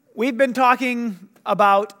We've been talking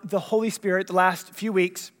about the Holy Spirit the last few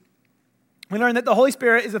weeks. We learned that the Holy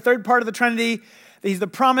Spirit is the third part of the Trinity, that he's the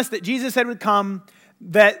promise that Jesus said would come,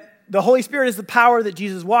 that the Holy Spirit is the power that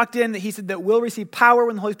Jesus walked in, that he said that we'll receive power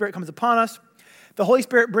when the Holy Spirit comes upon us. The Holy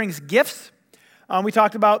Spirit brings gifts. We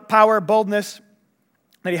talked about power, boldness,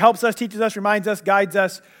 that he helps us, teaches us, reminds us, guides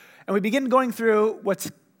us. And we begin going through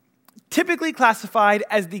what's typically classified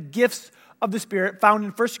as the gifts of the Spirit, found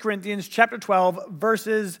in 1 Corinthians chapter 12,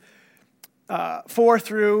 verses 4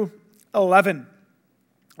 through 11.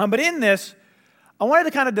 But in this, I wanted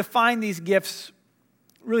to kind of define these gifts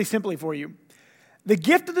really simply for you. The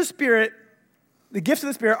gifts of the Spirit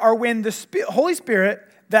are when the Holy Spirit,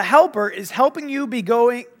 the helper, is helping you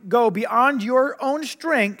go beyond your own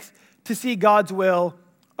strength to see God's will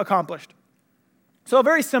accomplished. So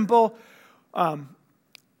very simple,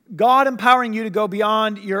 God empowering you to go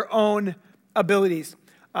beyond your own abilities.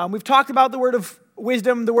 We've talked about the word of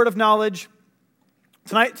wisdom, the word of knowledge.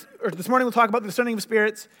 This morning we'll talk about the discerning of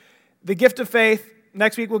spirits, the gift of faith.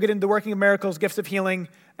 Next week we'll get into the working of miracles, gifts of healing,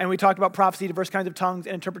 and we talked about prophecy, diverse kinds of tongues,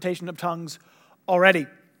 and interpretation of tongues already.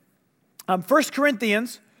 1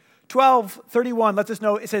 Corinthians 12:31 lets us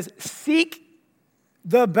know, it says, seek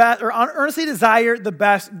the best, or earnestly desire the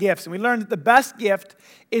best gifts. And we learned that the best gift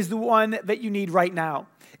is the one that you need right now.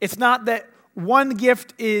 It's not that one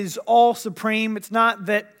gift is all supreme. It's not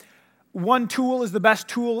that one tool is the best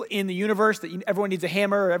tool in the universe, that everyone needs a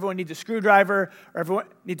hammer, or everyone needs a screwdriver, or everyone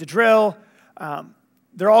needs a drill.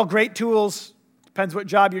 They're all great tools. Depends what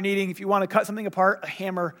job you're needing. If you want to cut something apart, a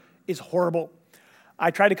hammer is horrible.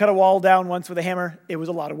 I tried to cut a wall down once with a hammer. It was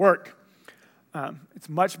a lot of work. It's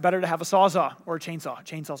much better to have a sawzall or a chainsaw.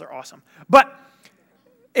 Chainsaws are awesome. But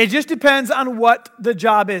it just depends on what the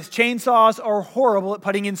job is. Chainsaws are horrible at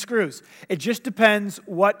putting in screws. It just depends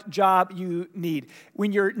what job you need.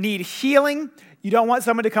 When you need healing, you don't want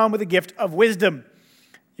someone to come with a gift of wisdom.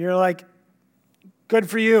 You're like, good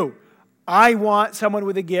for you. I want someone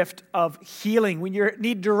with a gift of healing. When you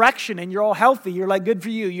need direction and you're all healthy, you're like, good for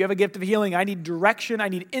you. You have a gift of healing. I need direction. I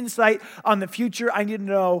need insight on the future. I need to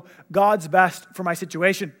know God's best for my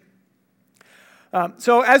situation.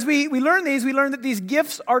 So as we learn these, we learn that these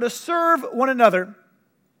gifts are to serve one another.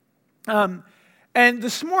 And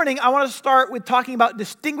this morning, I want to start with talking about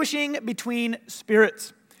distinguishing between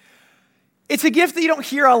spirits. It's a gift that you don't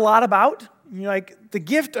hear a lot about. You're like, the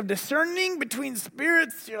gift of discerning between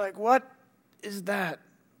spirits. You're like, what is that?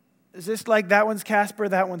 Is this like that one's Casper,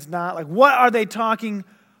 that one's not? Like, what are they talking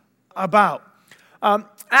about?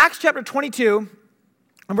 Acts chapter 22,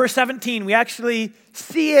 and verse 17, we actually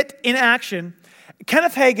see it in action.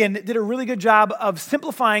 Kenneth Hagin did a really good job of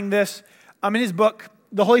simplifying this in his book,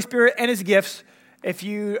 The Holy Spirit and His Gifts. If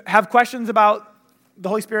you have questions about the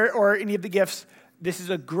Holy Spirit or any of the gifts, this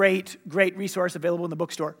is a great, great resource available in the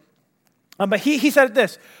bookstore. But he said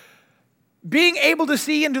this, being able to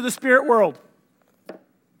see into the spirit world.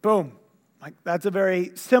 Boom. Like, that's a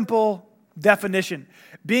very simple definition.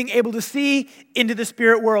 Being able to see into the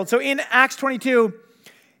spirit world. So in Acts 22,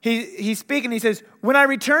 he's speaking, he says, when I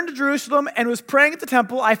returned to Jerusalem and was praying at the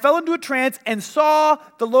temple, I fell into a trance and saw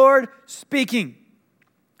the Lord speaking.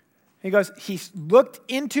 He goes, he looked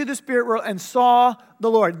into the spirit world and saw the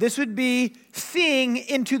Lord. This would be seeing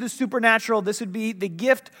into the supernatural. This would be the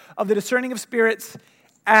gift of the discerning of spirits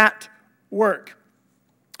at work.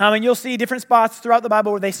 And you'll see different spots throughout the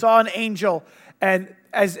Bible where they saw an angel, and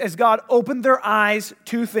as God opened their eyes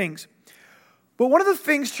to things. But one of the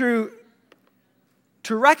things to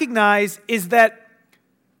recognize is that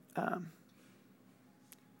the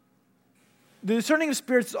discerning of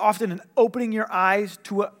spirits is often an opening your eyes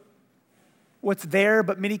to what's there,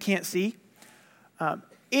 but many can't see.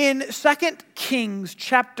 In 2 Kings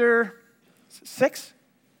chapter 6,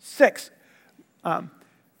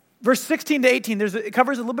 verse 16 to 18, it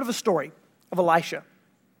covers a little bit of a story of Elisha.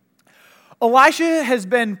 Elisha has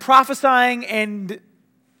been prophesying, and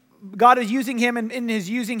God is using him, and in his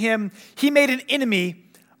using him, he made an enemy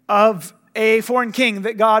of a foreign king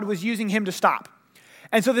that God was using him to stop.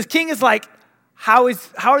 And so this king is like, how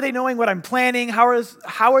are they knowing what I'm planning? How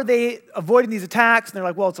are they avoiding these attacks? And they're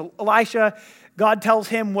like, well, it's Elisha. God tells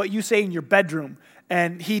him what you say in your bedroom.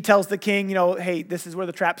 And he tells the king, hey, this is where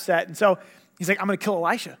the trap's set. And so he's like, I'm going to kill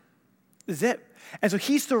Elisha. This is it. And so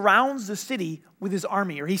he surrounds the city with his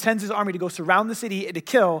army, or he sends his army to go surround the city and to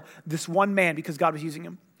kill this one man because God was using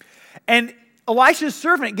him. And Elisha's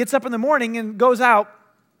servant gets up in the morning and goes out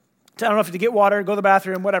I don't know if to get water, go to the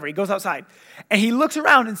bathroom, whatever. He goes outside. And he looks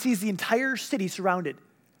around and sees the entire city surrounded.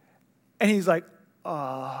 And he's like,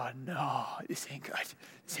 oh, no, this ain't good.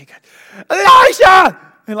 This ain't good. Elisha!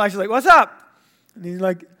 And Elisha's like, what's up? And he's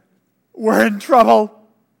like, we're in trouble.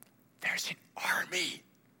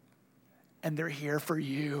 and they're here for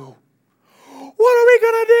you. What are we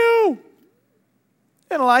going to do?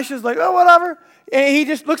 And Elisha's like, oh, whatever. And he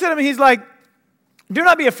just looks at him and he's like, do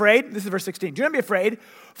not be afraid. This is verse 16. Do not be afraid,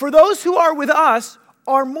 for those who are with us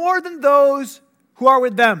are more than those who are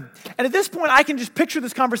with them. And at this point, I can just picture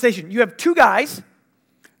this conversation. You have two guys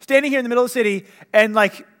standing here in the middle of the city, and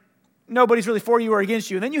like nobody's really for you or against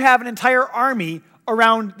you. And then you have an entire army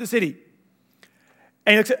around the city.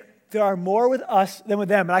 And he looks at, there are more with us than with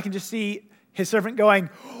them. And I can just see his servant going,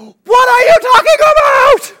 what are you talking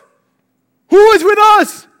about? Who is with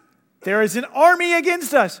us? There is an army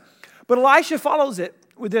against us. But Elisha follows it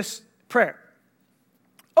with this prayer.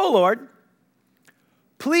 Oh Lord,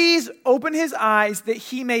 please open his eyes that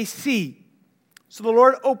he may see. So the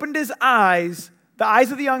Lord opened his eyes, the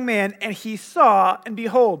eyes of the young man, and he saw, and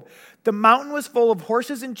behold, the mountain was full of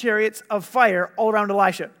horses and chariots of fire all around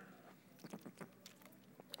Elisha.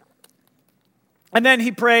 And then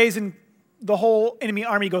he prays, and the whole enemy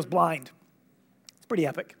army goes blind. It's pretty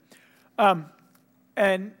epic.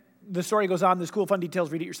 And the story goes on. There's cool, fun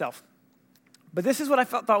details. Read it yourself. But this is what I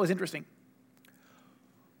thought was interesting.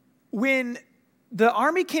 When the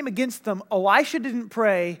army came against them, Elisha didn't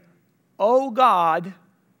pray, oh God,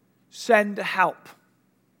 send help.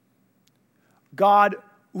 God,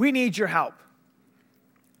 we need your help.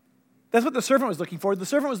 That's what the servant was looking for. The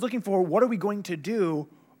servant was looking for, what are we going to do?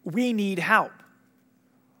 We need help.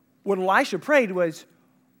 What Elisha prayed was,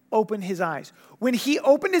 open his eyes. When he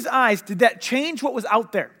opened his eyes, did that change what was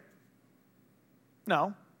out there?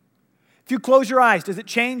 No. If you close your eyes, does it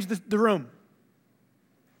change the room?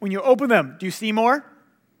 When you open them, do you see more?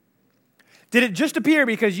 Did it just appear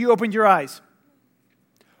because you opened your eyes?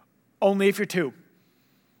 Only if you're two.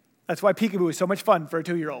 That's why peekaboo is so much fun for a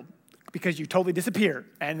 2-year-old, because you totally disappear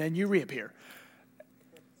and then you reappear.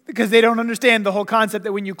 Because they don't understand the whole concept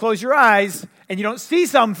that when you close your eyes and you don't see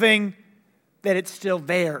something, that it's still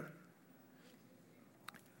there.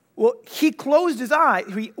 Well, he closed his eyes.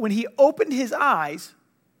 When he opened his eyes,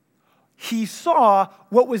 he saw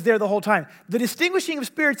what was there the whole time. The distinguishing of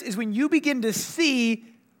spirits is when you begin to see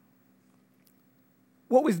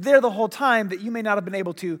what was there the whole time that you may not have been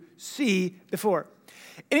able to see before.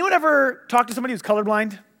 Anyone ever talk to somebody who's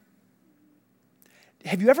colorblind?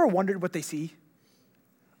 Have you ever wondered what they see?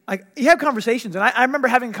 Like, you have conversations, and I remember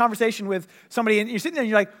having a conversation with somebody, and you're sitting there and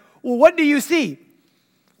you're like, well, what do you see?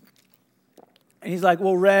 And he's like,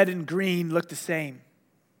 well, red and green look the same.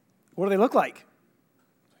 What do they look like?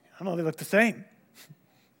 I don't know, they look the same.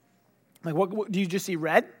 Like, what do you just see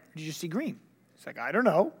red? Or do you just see green? It's like, I don't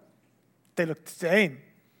know. They look the same.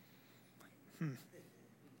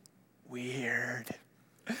 Weird.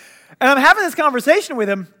 And I'm having this conversation with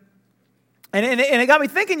him, and it got me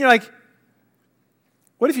thinking, you're like,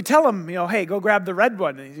 what if you tell him, hey, go grab the red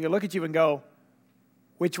one? And he's going to look at you and go,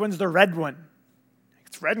 which one's the red one?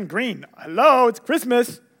 It's red and green. Hello, it's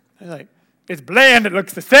Christmas. And he's like, it's bland, it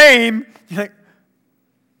looks the same. You're like,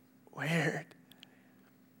 weird.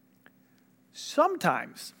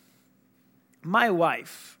 Sometimes my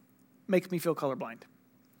wife makes me feel colorblind,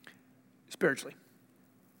 spiritually.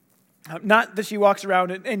 Not that she walks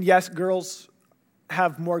around, and yes, girls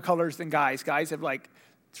have more colors than guys. Guys have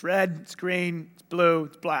it's red, it's green, it's blue,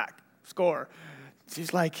 it's black. Score.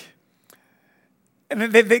 She's like, and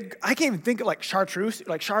I can't even think of chartreuse.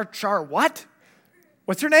 Like char what?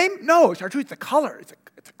 What's her name? No, chartreuse. It's a color.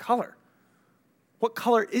 It's a color. What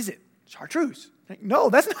color is it? Chartreuse. Like, no,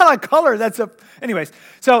 that's not a color. Anyways.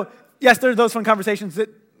 So yes, there's those fun conversations that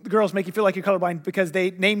the girls make you feel like you're colorblind because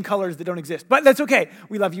they name colors that don't exist. But that's okay.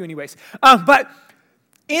 We love you anyways. But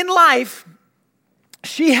in life,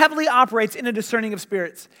 she heavily operates in a discerning of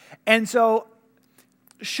spirits. And so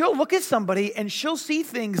she'll look at somebody and she'll see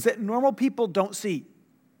things that normal people don't see.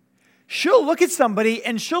 She'll look at somebody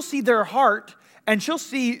and she'll see their heart and she'll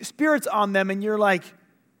see spirits on them, and you're like,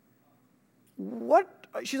 what?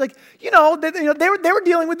 She's like, they were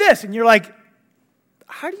dealing with this. And you're like,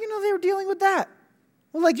 how do you know they were dealing with that?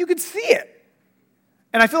 Well, you could see it.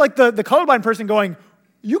 And I feel like the colorblind person going,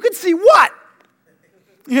 you could see what?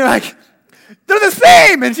 You're like, they're the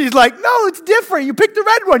same. And she's like, no, it's different. You picked the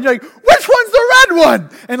red one. You're like, which one's the red one?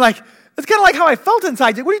 And that's kind of like how I felt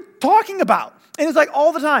inside. Like, what are you talking about? And it's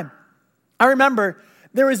all the time. I remember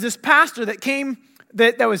there was this pastor that came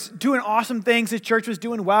that was doing awesome things. His church was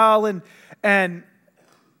doing well. And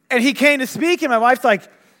he came to speak, and my wife's like,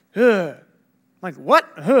 ugh. I'm like, what?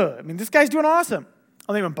 Ugh. I mean, this guy's doing awesome.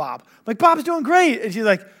 I'll name him Bob. I'm like, Bob's doing great. And she's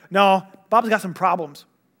like, no, Bob's got some problems.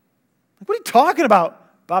 I'm like, what are you talking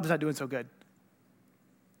about? Bob's not doing so good.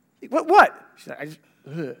 What? She's like,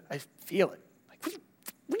 I feel it. Like,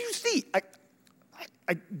 what do you see?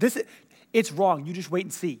 It's wrong. You just wait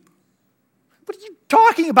and see. What are you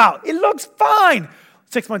talking about? It looks fine.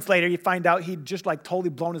 6 months later, you find out he'd just like totally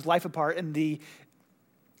blown his life apart, and the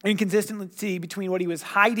inconsistency between what he was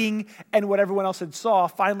hiding and what everyone else had saw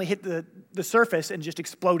finally hit the surface and just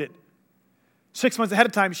exploded. 6 months ahead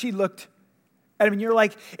of time, she looked at him, and you're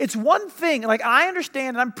like, it's one thing. Like, I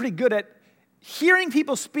understand, and I'm pretty good at hearing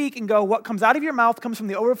people speak and go, what comes out of your mouth comes from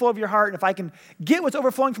the overflow of your heart, and if I can get what's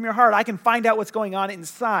overflowing from your heart, I can find out what's going on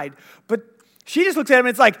inside. But she just looks at him,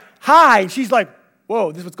 and it's like, hi, and she's like,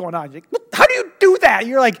 whoa, this is what's going on. You're like, how do you do that? And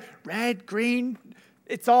you're like, red, green,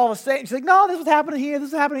 it's all the same. She's like, no, this is what's happening here,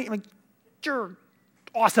 this is happening. I'm like, sure,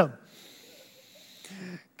 awesome.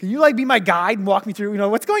 Can you like be my guide and walk me through,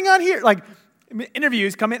 what's going on here? Like,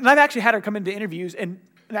 interviews come in, and I've actually had her come into interviews and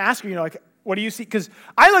ask her, like, what do you see? Because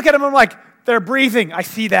I look at them, I'm like, they're breathing. I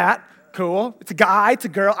see that. Cool. It's a guy, it's a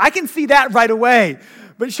girl. I can see that right away.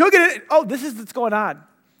 But she'll get it, oh, this is what's going on.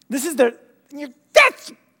 This is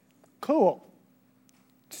that's cool.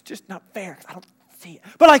 It's just not fair because I don't see it.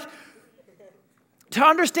 But like, to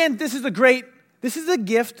understand this is a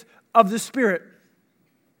gift of the Spirit.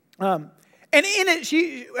 And in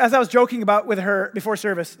it, as I was joking about with her before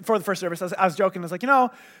the first service, I was joking. I was like,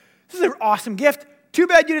 this is an awesome gift. Too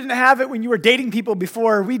bad you didn't have it when you were dating people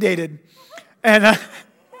before we dated. And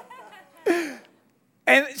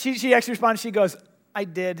and she actually responded. She goes, I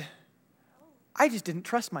did. I just didn't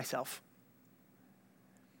trust myself.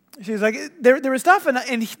 She was like, there was stuff, and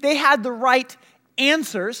they had the right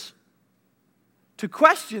answers to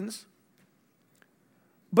questions,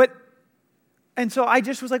 and so I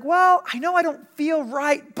just was like, well, I know I don't feel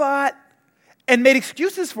right, and made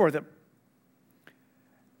excuses for them.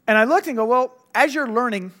 And I looked and go, well, as you're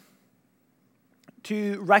learning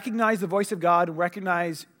to recognize the voice of God,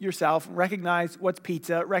 recognize yourself, recognize what's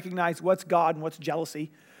pizza, recognize what's God and what's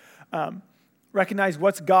jealousy, recognize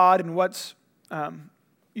what's God and what's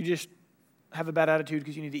you just have a bad attitude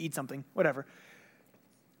because you need to eat something, whatever.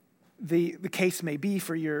 The case may be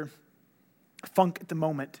for your funk at the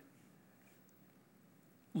moment.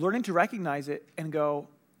 Learning to recognize it and go,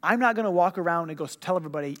 I'm not going to walk around and go tell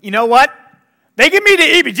everybody, you know what? They give me the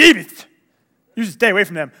heebie-jeebies. You should stay away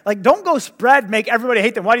from them. Like, don't go make everybody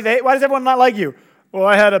hate them. Why does everyone not like you? Well,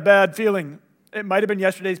 I had a bad feeling. It might have been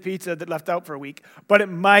yesterday's pizza that left out for a week, but it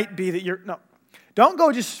might be that no. Don't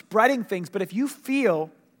go just spreading things, but if you feel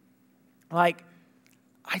like,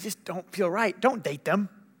 I just don't feel right, don't date them.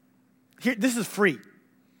 Here, this is free.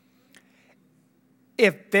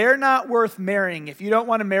 If they're not worth marrying, if you don't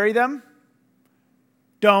want to marry them,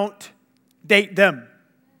 don't date them.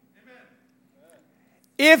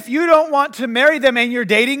 If you don't want to marry them and you're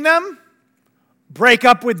dating them, break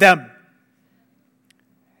up with them.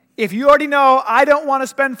 If you already know, I don't want to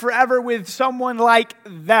spend forever with someone like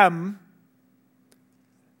them,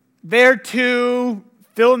 they're to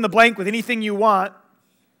fill in the blank with anything you want.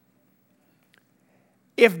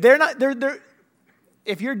 If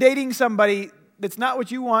if you're dating somebody that's not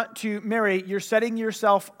what you want to marry, you're setting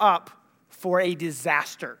yourself up for a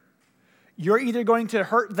disaster. You're either going to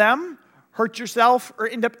hurt them, hurt yourself, or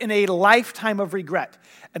end up in a lifetime of regret.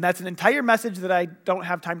 And that's an entire message that I don't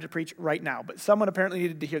have time to preach right now, but someone apparently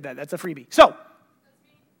needed to hear that. That's a freebie. So,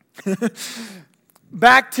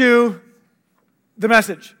 back to the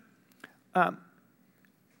message.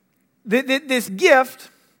 This gift,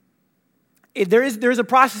 there is a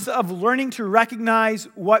process of learning to recognize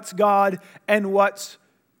what's God and what's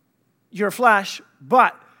your flesh,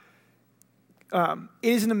 but it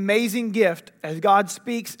is an amazing gift as God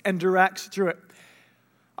speaks and directs through it.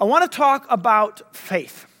 I want to talk about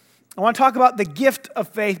faith. I want to talk about the gift of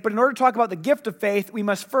faith, but in order to talk about the gift of faith, we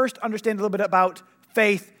must first understand a little bit about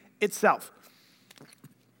faith itself.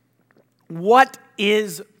 What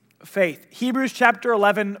is faith? Hebrews chapter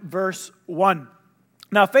 11, verse 1.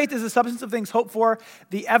 Now, faith is the substance of things hoped for,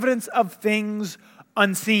 the evidence of things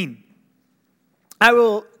unseen.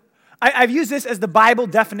 I've used this as the Bible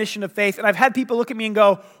definition of faith, and I've had people look at me and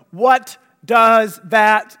go, what does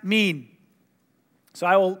that mean? So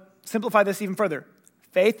I will simplify this even further.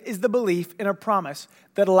 Faith is the belief in a promise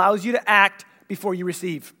that allows you to act before you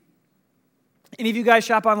receive. Any of you guys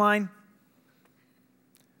shop online?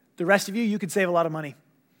 The rest of you could save a lot of money.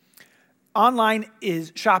 Online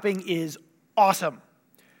shopping is awesome.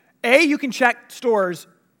 You can check stores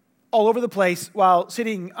all over the place while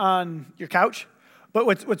sitting on your couch. But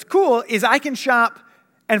what's cool is I can shop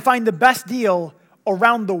and find the best deal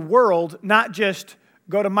around the world, not just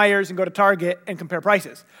go to Meijer's and go to Target and compare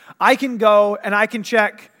prices. I can go and I can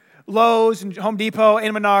check Lowe's and Home Depot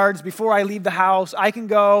and Menards before I leave the house. I can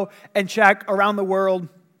go and check around the world.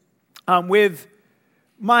 With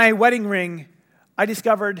my wedding ring, I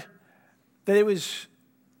discovered that it was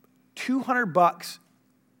 $200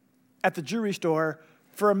 at the jewelry store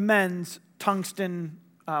for a men's tungsten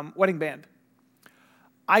wedding band.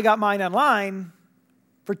 I got mine online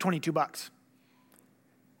for $22.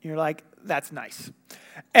 You're like, that's nice.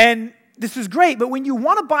 And this is great, but when you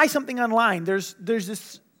want to buy something online, there's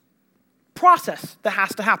this process that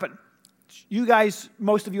has to happen. You guys,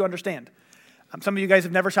 most of you understand. Some of you guys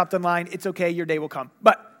have never shopped online. It's okay, your day will come.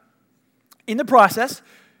 But in the process,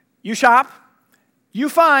 you shop, you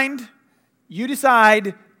find, you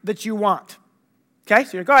decide that you want. Okay,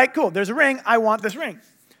 so you're like, all right, cool, there's a ring, I want this ring.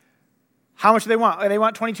 How much do they want? They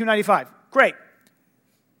want $22.95. Great.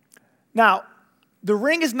 Now, the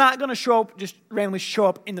ring is not going to just randomly show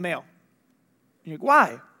up in the mail. You're like,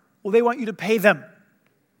 why? Well, they want you to pay them.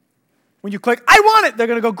 When you click, I want it, they're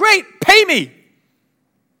going to go, great, pay me.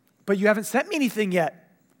 But you haven't sent me anything yet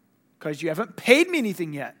because you haven't paid me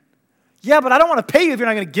anything yet. Yeah, but I don't want to pay you if you're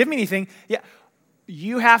not going to give me anything. Yeah,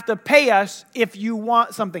 you have to pay us if you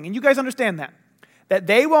want something. And you guys understand that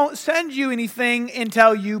they won't send you anything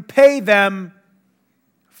until you pay them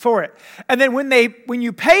for it. And then when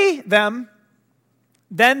you pay them,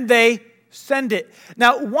 then they send it.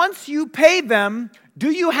 Now, once you pay them,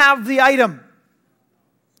 do you have the item?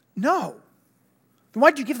 No. Then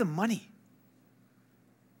why'd you give them money?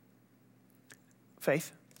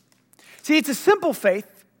 Faith. See, it's a simple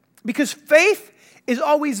faith because faith is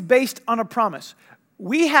always based on a promise.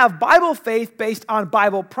 We have Bible faith based on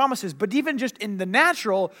Bible promises, but even just in the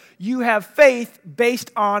natural, you have faith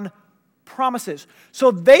based on promises.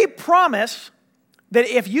 So they promise that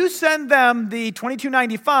if you send them the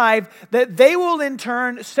 $22.95, that they will in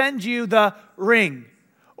turn send you the ring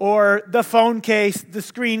or the phone case, the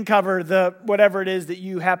screen cover, the whatever it is that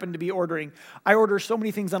you happen to be ordering. I order so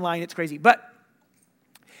many things online, it's crazy. But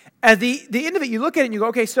at the end of it, you look at it and you go,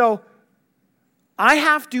 okay, so I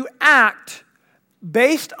have to act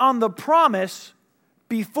based on the promise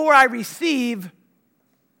before I receive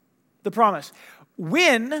the promise.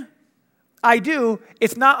 When I do,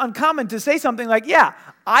 it's not uncommon to say something like, yeah,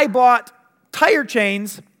 I bought tire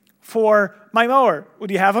chains for my mower. Well,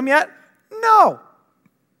 do you have them yet? No.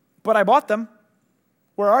 But I bought them.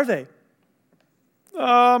 Where are they?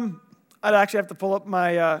 I'd actually have to pull up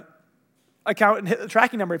my account and hit the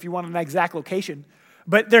tracking number if you want an exact location.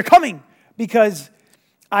 But they're coming because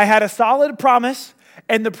I had a solid promise,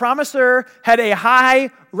 and the promiser had a high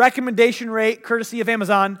recommendation rate courtesy of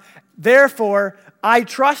Amazon. Therefore, I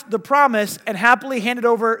trust the promise and happily handed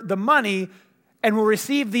over the money and will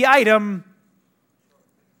receive the item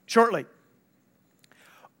shortly.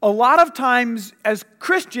 A lot of times as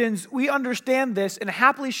Christians, we understand this and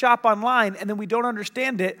happily shop online, and then we don't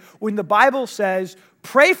understand it when the Bible says,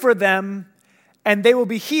 pray for them and they will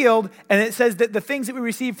be healed, and it says that the things that we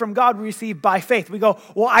receive from God we receive by faith. We go,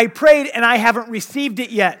 well, I prayed and I haven't received it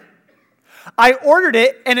yet. I ordered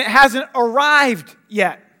it and it hasn't arrived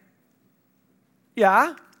yet.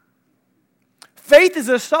 Yeah? Faith is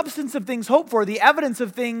a substance of things hoped for, the evidence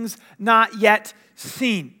of things not yet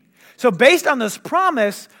seen. So based on this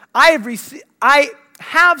promise, I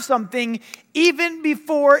have something even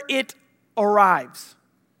before it arrives.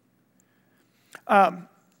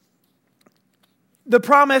 The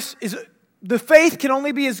promise is, the faith can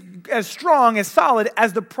only be as strong, as solid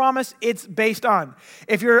as the promise it's based on.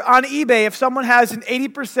 If you're on eBay, if someone has an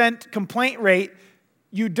 80% complaint rate,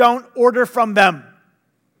 you don't order from them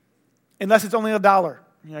unless it's only $1.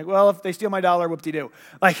 You're like, well, if they steal my dollar, whoop-de-doo.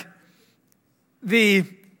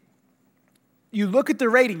 You look at the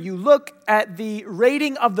rating. You look at the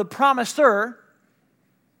rating of the promiser,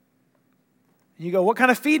 and you go, what kind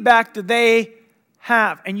of feedback do they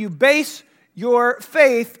have? And you base your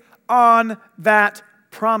faith on that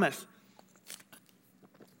promise.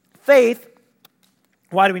 Faith,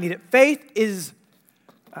 why do we need it? Faith is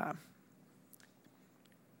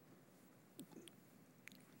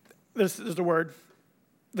this is the word,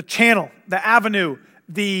 the channel, the avenue,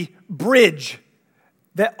 the bridge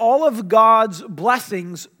that all of God's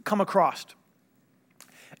blessings come across.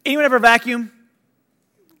 Anyone ever vacuum?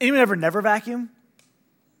 Anyone ever never vacuum?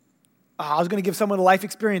 I was going to give someone a life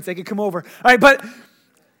experience. They could come over. All right, but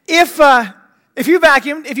if you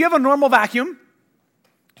vacuum, if you have a normal vacuum,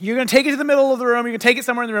 you're going to take it to the middle of the room, you're going to take it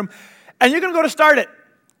somewhere in the room, and you're going to go to start it.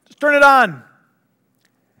 Just turn it on.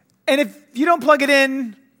 And if you don't plug it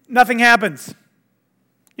in, nothing happens.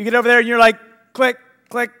 You get over there and you're like, click,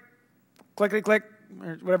 click, clickety click,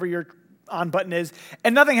 or whatever your on button is,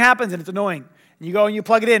 and nothing happens and it's annoying. And you go and you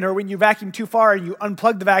plug it in, or when you vacuum too far and you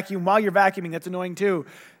unplug the vacuum while you're vacuuming, that's annoying too.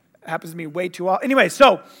 It happens to me way too often. Anyway,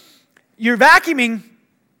 so you're vacuuming.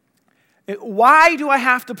 Why do I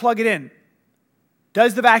have to plug it in?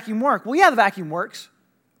 Does the vacuum work? Well, yeah, the vacuum works,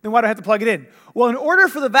 then why do I have to plug it in? Well, in order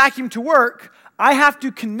for the vacuum to work, I have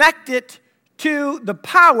to connect it to the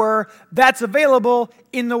power that's available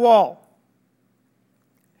in the wall.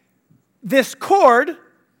 This cord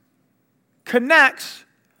connects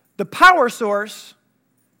the power source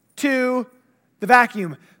to the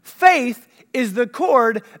vacuum. Faith is the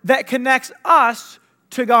cord that connects us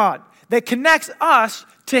to God, that connects us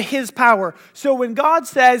to His power. So when God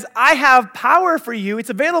says, I have power for you, it's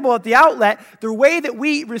available at the outlet, the way that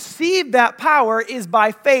we receive that power is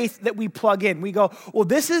by faith that we plug in. We go, well,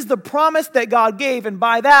 this is the promise that God gave, and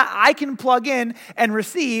by that I can plug in and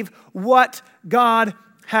receive what God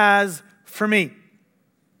has for me.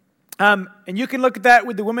 And you can look at that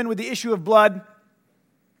with the woman with the issue of blood.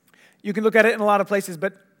 You can look at it in a lot of places,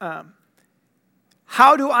 but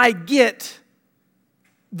how do I get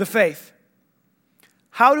the faith?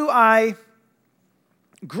 How do I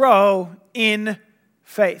grow in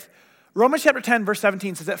faith? Romans chapter 10, verse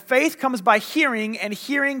 17 says that faith comes by hearing, and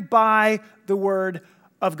hearing by the word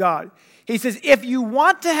of God. He says, if you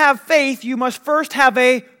want to have faith, you must first have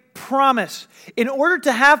a promise. In order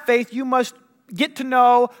to have faith, you must get to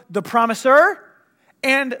know the promiser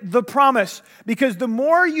and the promise. Because the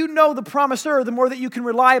more you know the promiser, the more that you can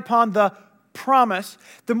rely upon the promise.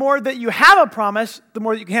 The more that you have a promise, the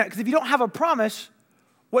more that you can have it. Because if you don't have a promise,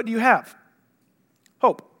 what do you have?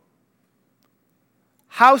 Hope.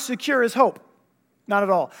 How secure is hope? Not at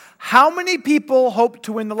all. How many people hope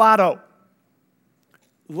to win the lotto?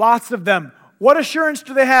 Lots of them. What assurance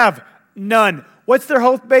do they have? None. What's their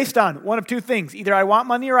hope based on? One of two things. Either I want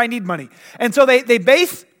money or I need money. And so they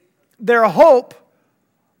base their hope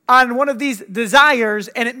on one of these desires,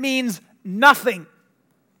 and it means nothing.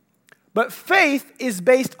 But faith is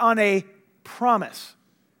based on a promise.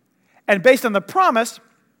 And based on the promise,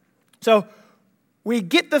 so we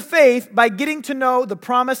get the faith by getting to know the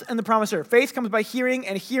promise and the promiser. Faith comes by hearing,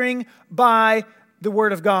 and hearing by the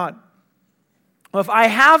word of God. Well, if I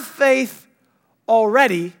have faith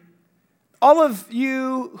already, all of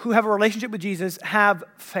you who have a relationship with Jesus have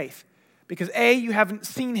faith. Because A, you haven't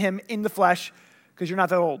seen him in the flesh because you're not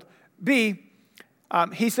that old. B,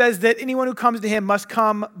 he says that anyone who comes to him must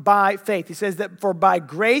come by faith. He says that for by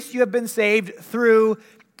grace you have been saved through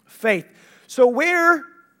faith. So where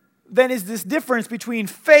then is this difference between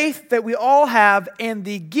faith that we all have and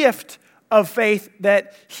the gift of faith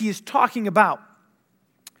that he is talking about?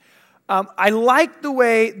 I like the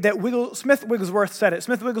way that Smith Wigglesworth said it.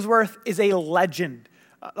 Smith Wigglesworth is a legend,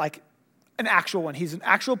 like an actual one. He's an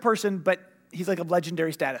actual person, but he's like a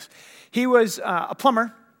legendary status. He was a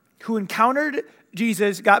plumber who encountered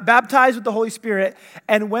Jesus, got baptized with the Holy Spirit,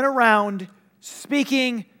 and went around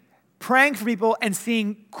speaking, praying for people, and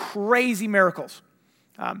seeing crazy miracles.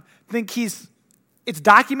 It's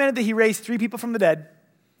documented that he raised 3 people from the dead.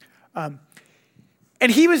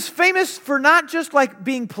 And he was famous for not just like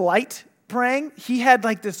being polite praying. He had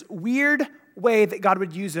like this weird way that God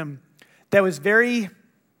would use him that was very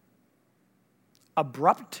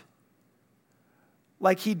abrupt.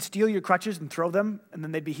 Like he'd steal your crutches and throw them and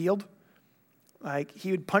then they'd be healed. Like he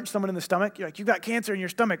would punch someone in the stomach. You're like, you got cancer in your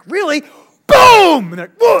stomach. Really? Boom! And they're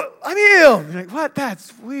like, whoa, I'm healed. And you're like, what?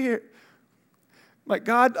 That's weird. Like,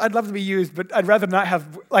 God, I'd love to be used, but I'd rather not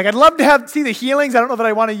have, like, I'd love to see the healings. I don't know that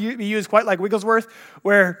I want to be used quite like Wigglesworth,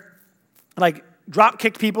 where, like,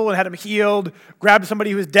 drop-kicked people and had them healed, grabbed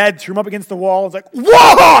somebody who was dead, threw them up against the wall, was like,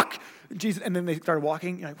 walk! Jesus, and then they started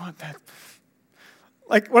walking. You're like, what?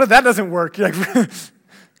 What if that doesn't work? You're like,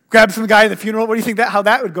 grab some guy at the funeral. What do you think how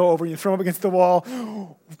that would go over? You throw him up against the wall.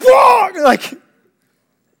 Walk! Like,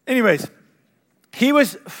 anyways, he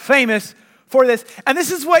was famous for this. And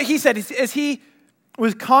this is what he said, as he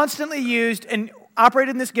was constantly used and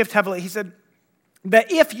operated in this gift heavily. He said that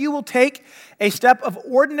if you will take a step of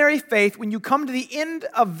ordinary faith, when you come to the end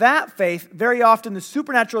of that faith, very often the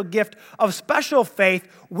supernatural gift of special faith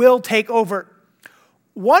will take over.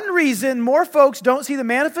 One reason more folks don't see the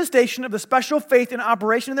manifestation of the special faith in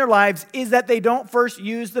operation in their lives is that they don't first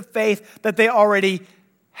use the faith that they already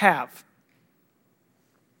have.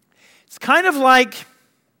 It's kind of like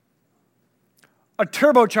a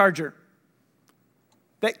turbocharger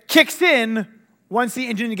that kicks in once the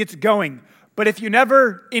engine gets going. But if you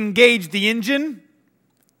never engage the engine,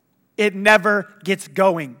 it never gets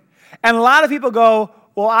going. And a lot of people go,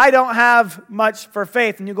 well, I don't have much for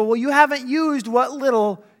faith. And you go, well, you haven't used what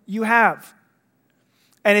little you have.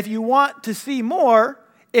 And if you want to see more,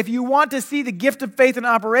 if you want to see the gift of faith in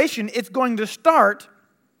operation, it's going to start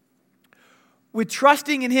with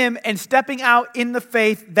trusting in him and stepping out in the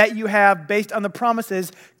faith that you have based on the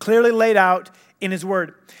promises clearly laid out in his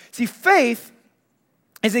word. See, faith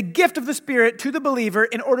is a gift of the Spirit to the believer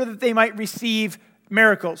in order that they might receive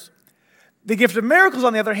miracles. The gift of miracles,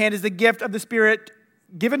 on the other hand, is the gift of the Spirit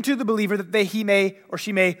given to the believer that he may or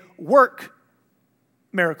she may work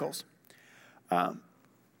miracles.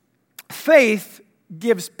 Faith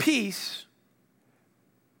gives peace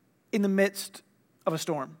in the midst of a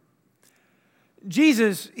storm.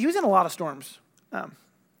 Jesus, he was in a lot of storms.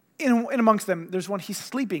 In amongst them, there's one, he's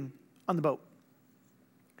sleeping on the boat.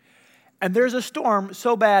 And there's a storm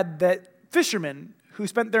so bad that fishermen who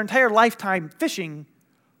spent their entire lifetime fishing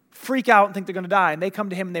freak out and think they're going to die. And they come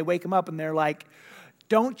to him and they wake him up and they're like,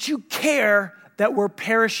 "Don't you care that we're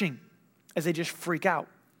perishing?" As they just freak out.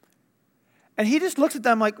 And he just looks at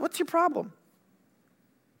them like, "What's your problem?"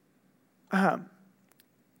 And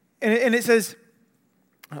it says,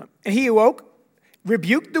 and he awoke,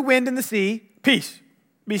 rebuked the wind and the sea, "Peace,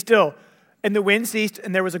 be still." And the wind ceased,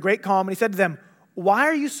 and there was a great calm. And he said to them, "Why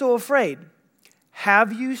are you so afraid?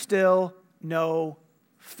 Have you still no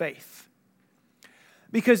faith?"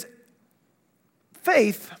 Because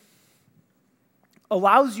faith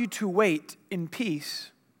allows you to wait in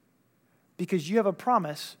peace because you have a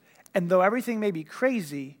promise, and though everything may be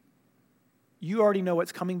crazy, you already know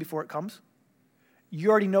what's coming before it comes. You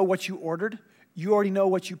already know what you ordered. You already know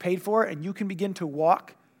what you paid for, and you can begin to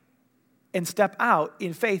walk and step out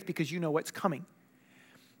in faith because you know what's coming.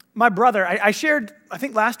 My brother, I shared, I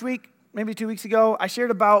think last week, maybe 2 weeks ago, I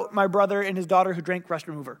shared about my brother and his daughter who drank rust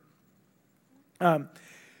remover.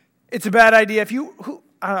 It's a bad idea. I don't know,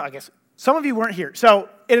 I guess some of you weren't here. So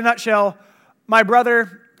in a nutshell, my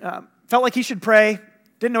brother felt like he should pray,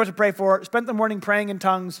 didn't know what to pray for, spent the morning praying in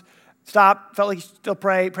tongues, stopped, felt like he should still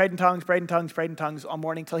pray, prayed in tongues all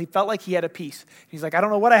morning until he felt like he had a peace. He's like, "I don't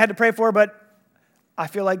know what I had to pray for, but I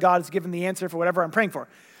feel like God has given the answer for whatever I'm praying for."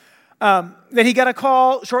 Then he got a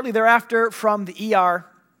call shortly thereafter from the ER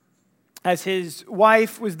as his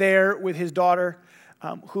wife was there with his daughter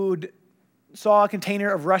who'd saw a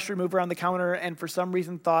container of rust remover on the counter and for some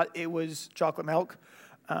reason thought it was chocolate milk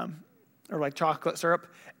or like chocolate syrup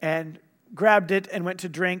and grabbed it and went to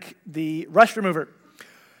drink the rust remover.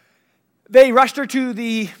 They rushed her to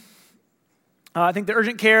the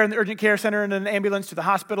urgent care and the urgent care center in an ambulance to the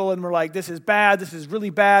hospital and were like, "This is bad. This is really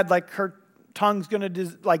bad. Like her tongue's going to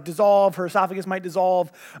dissolve. Her esophagus might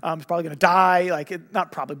dissolve. She's probably going to die.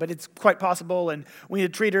 Not probably, but it's quite possible. And we need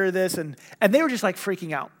to treat her this." And they were just like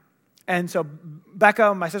freaking out. And so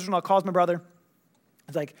Becca, my sister-in-law, calls my brother.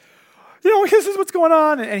 It's like, "This is what's going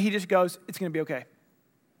on." And he just goes, "It's going to be okay."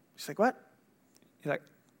 She's like, "What?" He's like,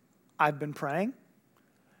 "I've been praying.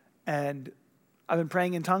 And I've been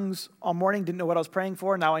praying in tongues all morning, didn't know what I was praying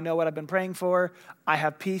for. Now I know what I've been praying for. I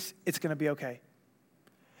have peace. It's going to be okay."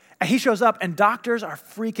 And he shows up, and doctors are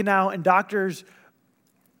freaking out, and doctors,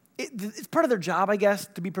 it's part of their job, I guess,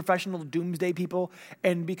 to be professional doomsday people.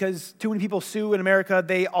 And because too many people sue in America,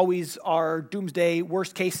 they always are doomsday,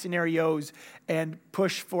 worst-case scenarios, and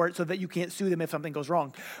push for it so that you can't sue them if something goes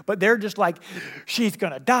wrong. But they're just like, "She's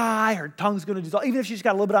going to die. Her tongue's going to dissolve. Even if she's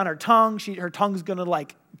got a little bit on her tongue, her tongue's going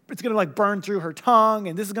to it's going to burn through her tongue,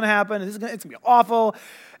 and this is going to happen, and it's going to be awful."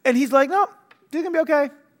 And he's like, "No, it's going to be okay.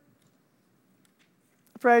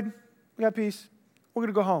 I prayed. We got peace. We're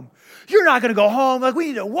going to go home." "You're not going to go home. We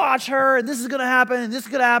need to watch her, and this is going to happen, and this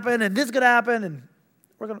is going to happen, and this is going to happen, and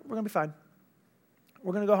we're going to be fine.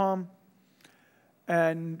 We're going to go home,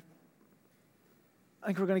 and I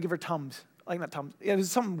think we're going to give her Tums." Not Tums. It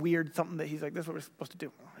was something weird, something that he's like, "This is what we're supposed to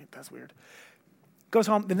do." I'm like, "That's weird." Goes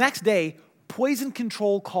home. The next day, Poison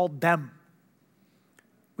Control called them,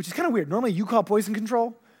 which is kind of weird. Normally, you call Poison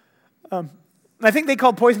Control. I think they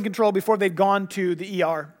called Poison Control before they'd gone to the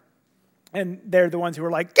ER. And they're the ones who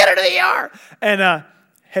were like, "Get her to the ER!" And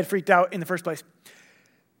had freaked out in the first place.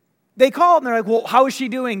 They called and they're like, "Well, how is she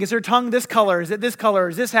doing? Is her tongue this color? Is it this color?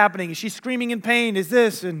 Is this happening? Is she screaming in pain? Is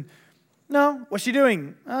this?" And "No, what's she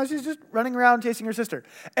doing?" "She's just running around chasing her sister."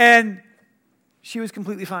 And she was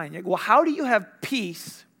completely fine. You're like, well, how do you have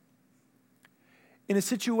peace in a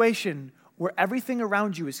situation where everything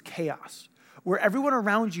around you is chaos, where everyone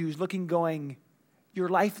around you is looking, going, your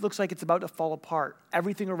life looks like it's about to fall apart.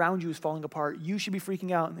 Everything around you is falling apart. You should be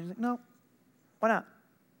freaking out. And they're like, "No, why not?"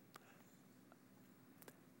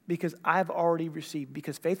 Because I've already received.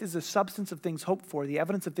 Because faith is the substance of things hoped for, the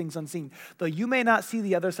evidence of things unseen. Though you may not see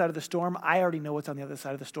the other side of the storm, I already know what's on the other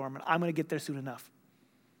side of the storm, and I'm going to get there soon enough.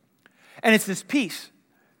 And it's this peace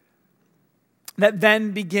that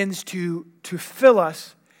then begins to fill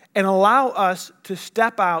us and allow us to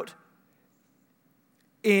step out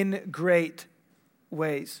in great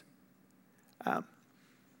ways.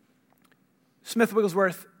 Smith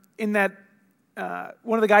Wigglesworth, in that,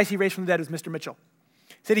 one of the guys he raised from the dead was Mr. Mitchell.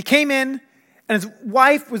 He said he came in, and his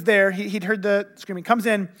wife was there. He'd heard the screaming. Comes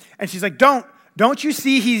in, and she's like, don't Don't you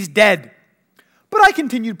see he's dead?" But I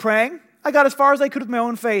continued praying. I got as far as I could with my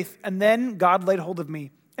own faith, and then God laid hold of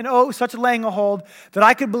me. And oh, such a laying a hold that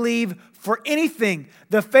I could believe for anything.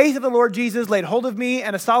 The faith of the Lord Jesus laid hold of me,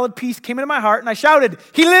 and a solid peace came into my heart, and I shouted,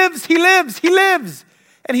 "He lives, he lives, he lives!"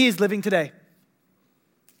 And he is living today.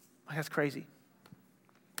 That's crazy.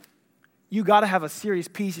 You got to have a serious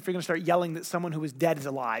peace if you're going to start yelling that someone who is dead is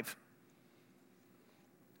alive.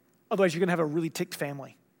 Otherwise, you're going to have a really ticked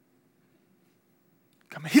family.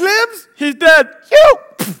 Come on, he lives, he's dead.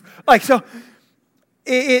 Like, so,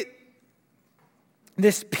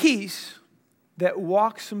 this peace that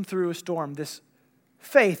walks them through a storm, this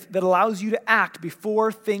faith that allows you to act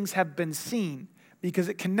before things have been seen, because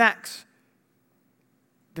it connects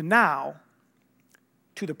the now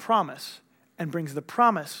to the promise and brings the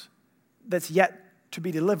promise that's yet to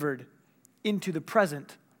be delivered into the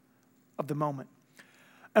present of the moment.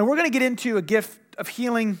 And we're going to get into a gift of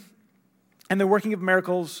healing and the working of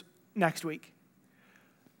miracles next week.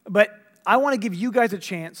 But I want to give you guys a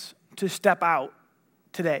chance to step out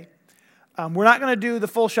today. We're not going to do the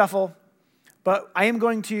full shuffle, but I am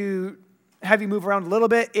going to have you move around a little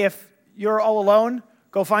bit. If you're all alone,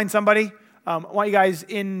 go find somebody. I want you guys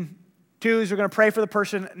in twos. We're going to pray for the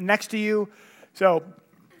person next to you. So,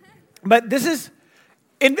 but this is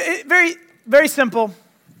very, very simple.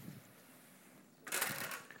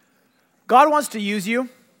 God wants to use you,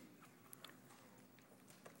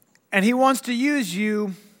 and he wants to use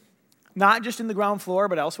you not just in the ground floor,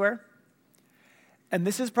 but elsewhere. And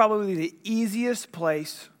this is probably the easiest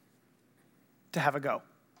place to have a go.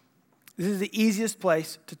 This is the easiest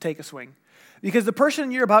place to take a swing. Because the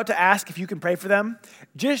person you're about to ask if you can pray for them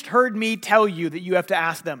just heard me tell you that you have to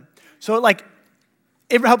ask them. So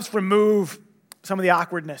it helps remove some of the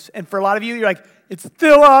awkwardness. And for a lot of you, you're like, it's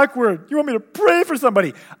still awkward. You want me to pray for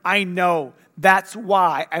somebody? I know. That's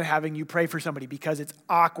why I'm having you pray for somebody, because it's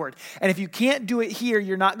awkward. And if you can't do it here,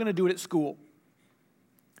 you're not going to do it at school.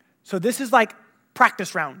 So this is like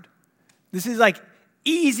practice round. This is like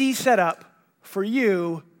easy setup for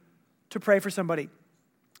you to pray for somebody.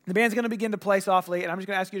 The band's going to begin to play softly, and I'm just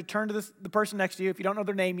going to ask you to turn to the person next to you. If you don't know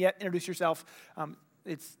their name yet, introduce yourself.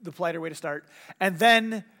 It's the politer way to start. And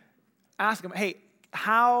then ask them, hey,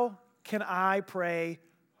 how can I pray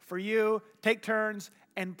for you? Take turns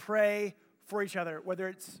and pray for each other, whether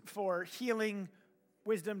it's for healing,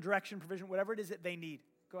 wisdom, direction, provision, whatever it is that they need.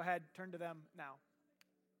 Go ahead, turn to them now.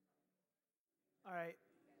 All right.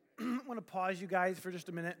 I want to pause you guys for just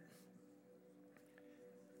a minute.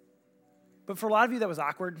 But for a lot of you, that was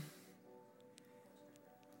awkward.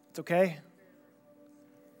 It's okay.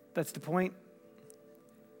 That's the point.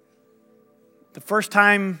 The first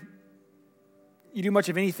time you do much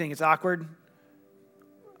of anything, it's awkward.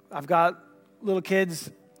 I've got little kids.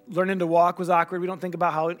 Learning to walk was awkward. We don't think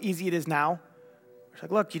about how easy it is now. It's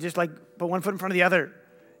like, look, you just put one foot in front of the other.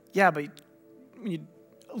 Yeah, but when you're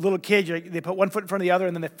a little kid, they put one foot in front of the other,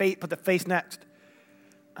 and then they put the face next.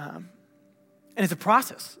 And it's a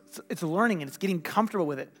process. It's a learning, and it's getting comfortable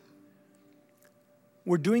with it.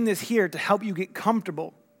 We're doing this here to help you get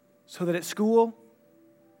comfortable so that at school,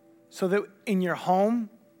 so that in your home,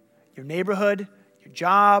 your neighborhood, your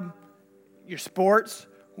job, your sports,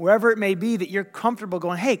 wherever it may be, that you're comfortable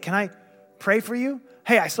going, hey, can I pray for you?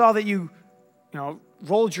 Hey, I saw that you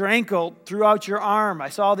rolled your ankle, threw out your arm. I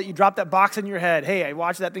saw that you dropped that box on your head. Hey, I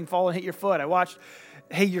watched that thing fall and hit your foot.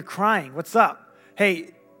 Hey, you're crying. What's up?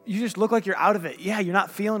 Hey, you just look like you're out of it. Yeah, you're not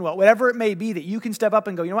feeling well. Whatever it may be, that you can step up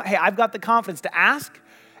and go, you know what? Hey, I've got the confidence to ask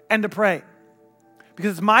and to pray.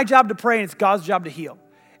 Because it's my job to pray and it's God's job to heal.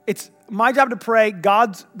 It's my job to pray.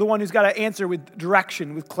 God's the one who's got to answer with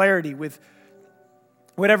direction, with clarity, with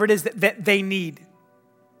whatever it is that they need.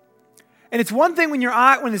 And it's one thing when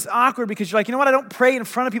it's awkward because you're like, you know what, I don't pray in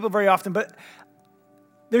front of people very often, but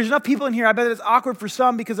there's enough people in here, I bet it's awkward for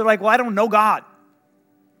some because they're like, well, I don't know God.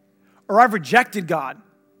 Or I've rejected God.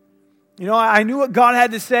 I knew what God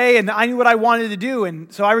had to say and I knew what I wanted to do,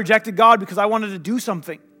 and so I rejected God because I wanted to do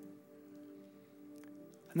something.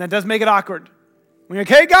 And that does make it awkward. When you're like,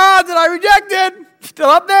 hey, God that I rejected, still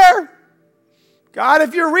up there. God,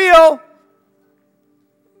 if you're real,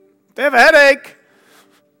 they have a headache.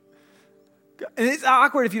 And it's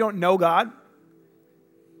awkward if you don't know God.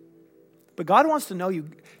 But God wants to know you.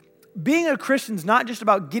 Being a Christian is not just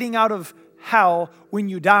about getting out of hell when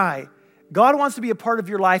you die. God wants to be a part of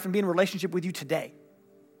your life and be in a relationship with you today.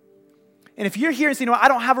 And if you're here and say, I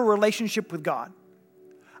don't have a relationship with God.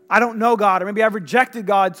 I don't know God, or maybe I've rejected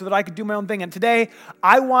God so that I could do my own thing. And today,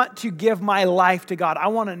 I want to give my life to God. I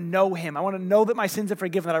want to know Him. I want to know that my sins are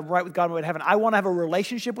forgiven, that I'm right with God in heaven. I want to have a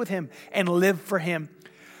relationship with Him and live for Him.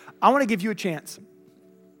 I want to give you a chance.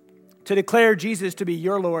 to declare Jesus to be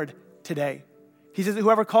your Lord today. He says that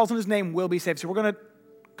whoever calls on his name will be saved. So we're going to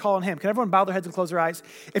call on him. Can everyone bow their heads and close their eyes?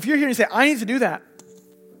 If you're here and you say, I need to do that.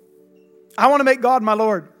 I want to make God my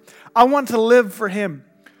Lord. I want to live for him.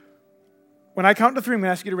 When I count to 3, I'm going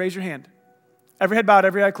to ask you to raise your hand. Every head bowed,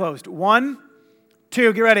 every eye closed. 1,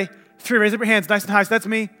 2, get ready. 3, raise up your hands nice and high. So that's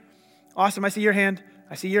me. Awesome. I see your hand.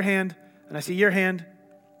 I see your hand. And I see your hand.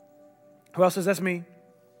 Who else says that's me?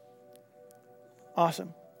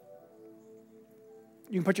 Awesome.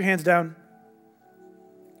 You can put your hands down.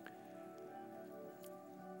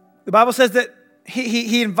 The Bible says that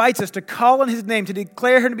he invites us to call on his name, to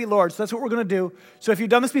declare him to be Lord. So that's what we're going to do. So if you've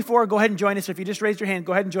done this before, go ahead and join us. Or if you just raised your hand,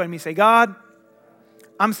 go ahead and join me. Say, God,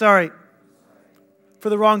 I'm sorry for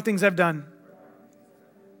the wrong things I've done.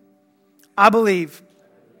 I believe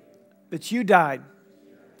that you died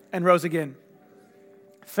and rose again.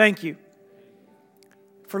 Thank you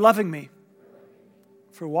for loving me,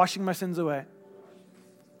 for washing my sins away.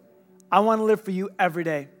 I want to live for you every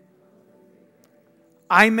day.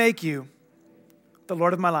 I make you the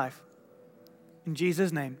Lord of my life. In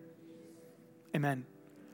Jesus' name, amen.